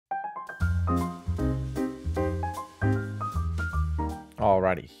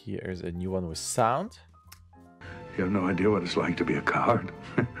Alrighty, here's a new one with sound. You have no idea what it's like to be a coward.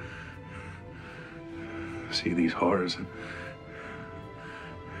 See these horrors and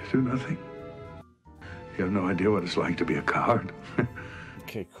do nothing. You have no idea what it's like to be a coward.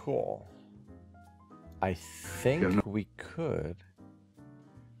 Okay, cool. I think we could,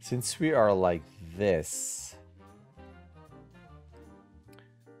 since we are like this,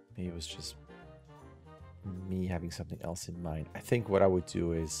 maybe it was just me having something else in mind. I think what I would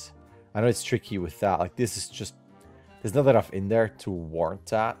do is, I know it's tricky with that, like this is just, there's not enough in there to warrant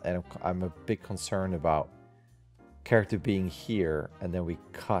that, and I'm a bit concerned about character being here and then we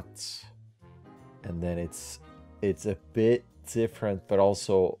cut and then it's a bit different, but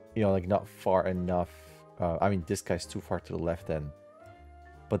also, you know, like not far enough. I mean, this guy's too far to the left then,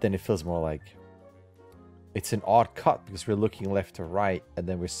 but then it feels more like it's an odd cut because we're looking left to right and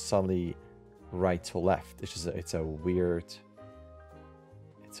then we're suddenly right to left. It's just it's a weird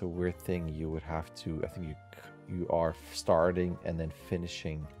thing. You would have to, I think you are starting and then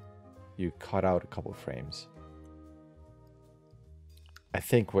finishing, you cut out a couple of frames. I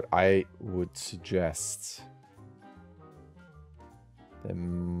think what I would suggest, there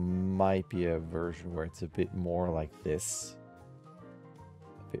might be a version where it's a bit more like this,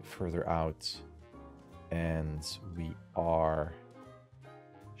 a bit further out, and we are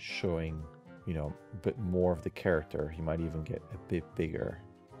showing, you know, a bit more of the character. He might even get a bit bigger.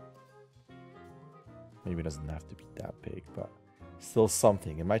 Maybe it doesn't have to be that big, but still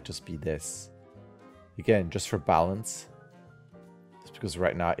something. It might just be this. Again, just for balance. Just because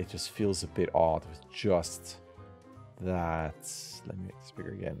right now it just feels a bit odd with just that. Let me make this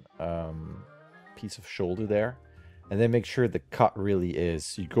bigger again. Piece of shoulder there. And then make sure the cut really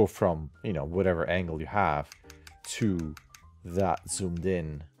is, you go from, you know, whatever angle you have to that zoomed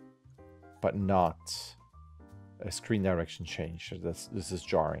in, but not a screen direction change. This is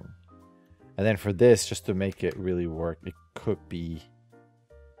jarring. And then for this, just to make it really work, it could be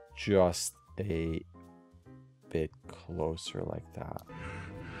just a bit closer like that.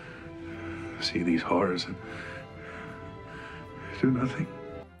 See these horrors and do nothing.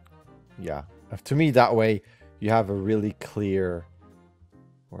 Yeah, to me that way you have a really clear.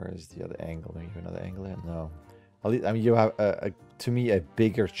 Where is the other angle? Do you have another angle there? No. I mean, you have to me a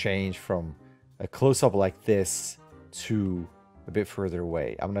bigger change from a close-up like this to a bit further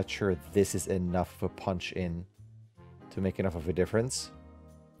away. I'm not sure this is enough of a punch in to make enough of a difference.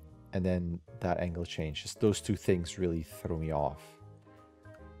 And then that angle change. Just those two things really throw me off.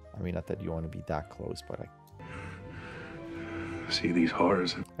 I mean, not that you want to be that close, but like, see these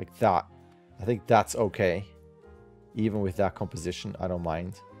horrors and like that. I think that's okay. Even with that composition, I don't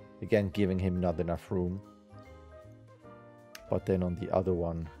mind. Again, giving him not enough room. But then on the other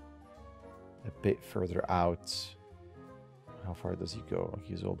one, a bit further out. How far does he go?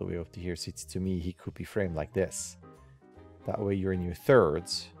 He's all the way up to here. So to me, he could be framed like this. That way you're in your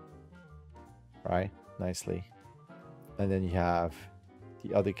thirds. Right? Nicely. And then you have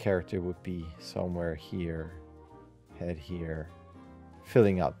the other character would be somewhere here. Head here.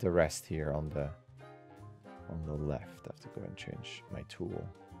 Filling out the rest here on the left. I have to go and change my tool.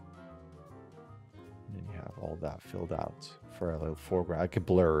 And then you have all that filled out for a little foreground. I could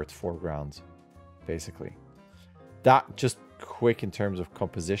blur it foreground, basically. That just quick in terms of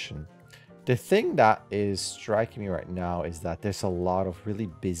composition. The thing that is striking me right now is that there's a lot of really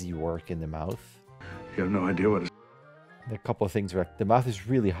busy work in the mouth. You have no idea what it's... A couple of things where the mouth is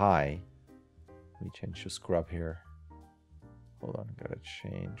really high. Let me change the scrub here. Hold on, I gotta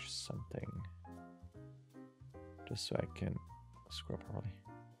change something. Just so I can scrub properly.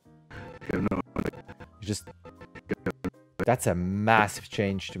 You have no idea. You just... That's a massive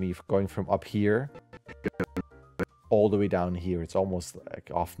change to me, going from up here all the way down here. It's almost like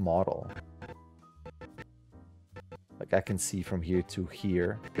off model. Like I can see from here to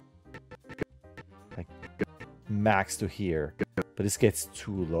here. Like max to here. But this gets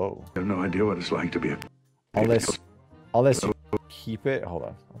too low. You have no idea what it's like to be a... Unless you keep it. Hold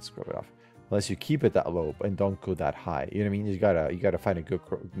on, I'll scrub it off. Unless you keep it that low and don't go that high. You know what I mean? You gotta find a good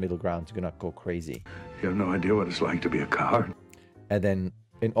middle ground to not go crazy. You have no idea what it's like to be a coward. And then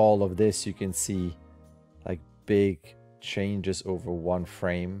in all of this, you can see like big changes over one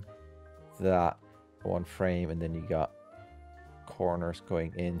frame. That one frame, and then you got corners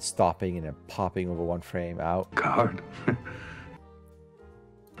going in, stopping, and then popping over one frame out. Coward.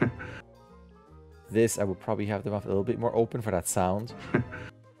 This, I would probably have the mouth a little bit more open for that sound.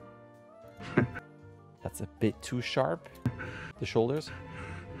 That's a bit too sharp, the shoulders.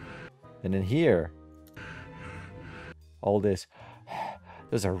 And then here, all this,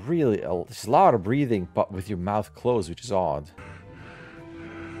 there's a lot of breathing, but with your mouth closed, which is odd.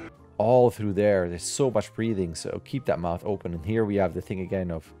 all through there. There's so much breathing, so keep that mouth open. And here we have the thing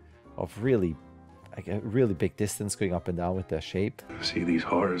again of really, like a really big distance going up and down with the shape. See these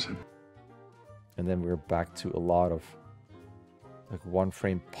horrors. And then we're back to a lot of like one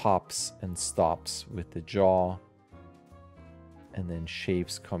frame pops and stops with the jaw. And then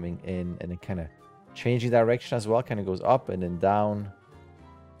shapes coming in and then kind of changing direction as well. Kind of goes up and then down.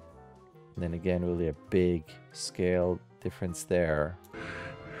 And then again, really a big scale difference there.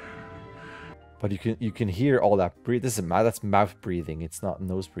 But you can hear all that breathe. That's mouth breathing. It's not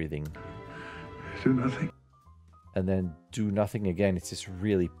nose breathing. Do nothing. And then do nothing again. It's this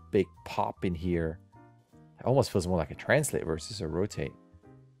really big pop in here. It almost feels more like a translate versus a rotate.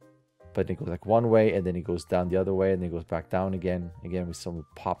 But it goes like one way and then it goes down the other way and then it goes back down again. Again with some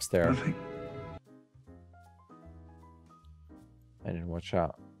pops there. Nothing. And then watch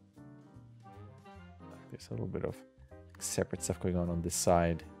out. There's a little bit of separate stuff going on this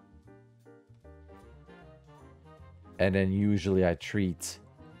side. And then usually I treat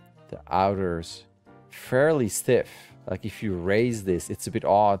the outers fairly stiff. Like if you raise this, it's a bit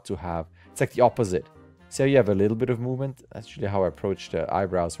odd to have. It's like the opposite. See how you have a little bit of movement? That's actually how I approach the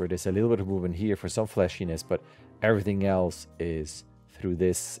eyebrows, where there's a little bit of movement here for some fleshiness, but everything else is through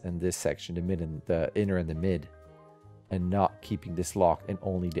this and this section, the mid and the inner and the mid, and not keeping this locked and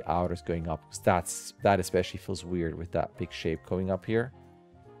only the outers going up, because that especially feels weird with that big shape going up here.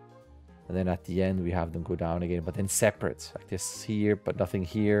 And then at the end we have them go down again, but then separate, like this here, but nothing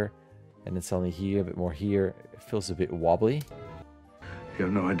here, and it's only here, a bit more here. It feels a bit wobbly. You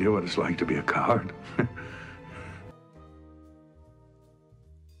have no idea what it's like to be a coward.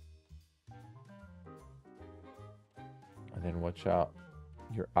 And then watch out.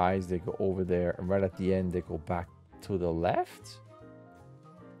 Your eyes, they go over there. And right at the end, they go back to the left.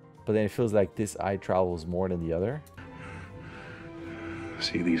 But then it feels like this eye travels more than the other.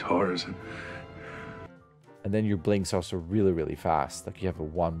 See these horrors. And then your blinks also really, really fast. Like you have a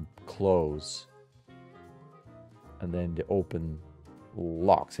one close. And then the open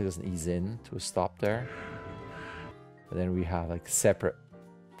locks. It doesn't ease in to a stop there. And then we have like separate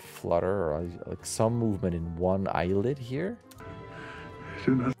flutter or like some movement in one eyelid here.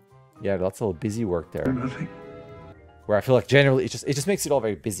 Do nothing. Yeah, lots of little busy work there. Do nothing. Where I feel like generally it just makes it all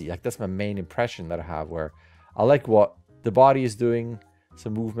very busy. Like that's my main impression that I have, where I like what the body is doing,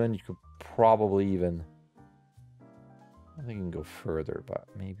 some movement. You could probably even, I think you can go further, but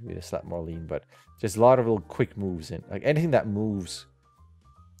maybe with a slight more lean. But there's a lot of little quick moves in, like anything that moves,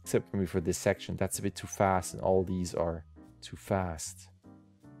 except for me for this section, that's a bit too fast, and all these are too fast.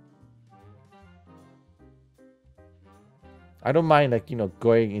 I don't mind, like, you know,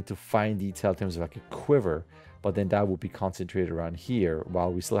 going into fine detail in terms of like a quiver, but then that would be concentrated around here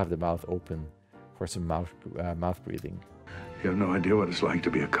while we still have the mouth open for some mouth breathing. You have no idea what it's like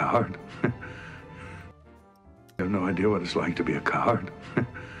to be a coward. You have no idea what it's like to be a coward. And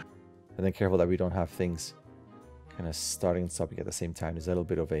then careful that we don't have things kind of starting and stopping at the same time. There's a little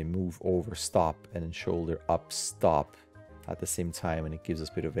bit of a move over, stop, and then shoulder up, stop at the same time. And it gives us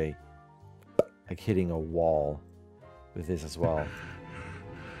a bit of a, like hitting a wall with this as well.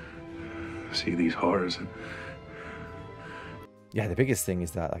 See these horrors. Yeah, the biggest thing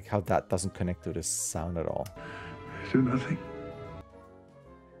is that, like, how that doesn't connect to the sound at all. Do nothing.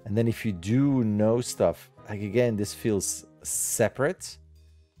 And then if you do know stuff, like again, this feels separate.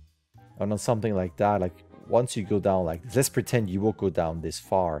 And on something like that, like once you go down like this, let's pretend you will go down this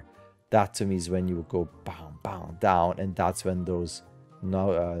far. That to me is when you will go bam, bam, down, and that's when those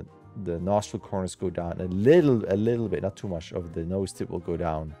the nostril corners go down a little bit, not too much of the nose tip will go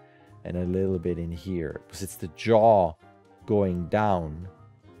down, and a little bit in here, because it's the jaw going down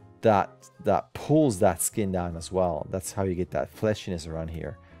that pulls that skin down as well. That's how you get that fleshiness around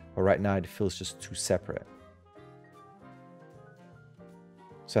here. But right now it feels just too separate.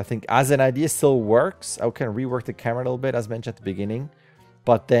 So I think as an idea still works. I can rework the camera a little bit as mentioned at the beginning,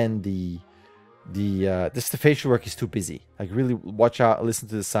 but then the facial work is too busy. Like really watch out, listen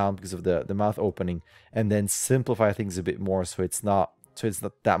to the sound because of the mouth opening, and then simplify things a bit more so it's not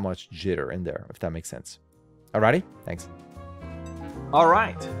that much jitter in there, if that makes sense. Alrighty, thanks. All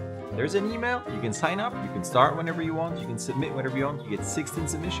right, there's an email. You can sign up. You can start whenever you want. You can submit whenever you want. You get 16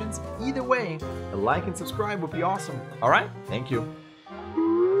 submissions. Either way, a like and subscribe would be awesome. All right, thank you.